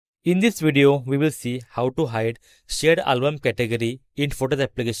In this video, we will see how to hide shared album category in Photos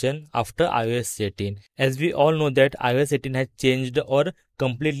application after iOS 18. As we all know that iOS 18 has changed or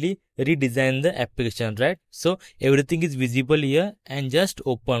completely redesigned the application, right? So everything is visible here and just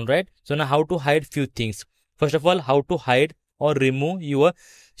open, right? So now how to hide few things. First of all, how to hide or remove your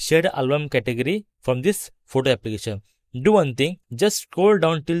shared album category from this photo application. Do one thing, just scroll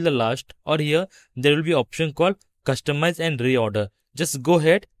down till the last, or here there will be option called customize and reorder. Just go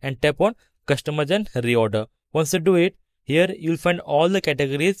ahead and tap on customize and reorder. Once you do it, here you'll find all the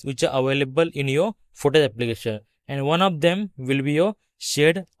categories which are available in your photos application, and one of them will be your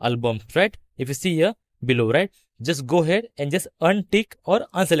shared albums, right? If you see here below, right, just go ahead and just untick or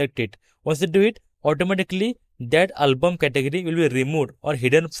unselect it. Once you do it, automatically that album category will be removed or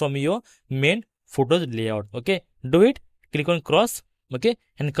hidden from your main photos layout. Okay, do it, click on cross, okay,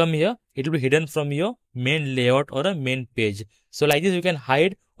 and come here. It will be hidden from your main layout or a main page. So like this, you can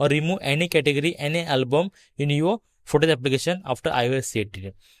hide or remove any category, any album in your photos application after iOS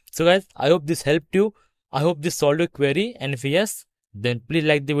 18. So guys, I hope this helped you. I hope this solved your query, and if yes, then please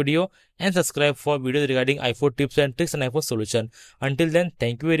like the video and subscribe for videos regarding iPhone tips and tricks and iPhone solution. Until then,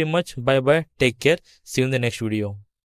 thank you very much. Bye bye. Take care. See you in the next video.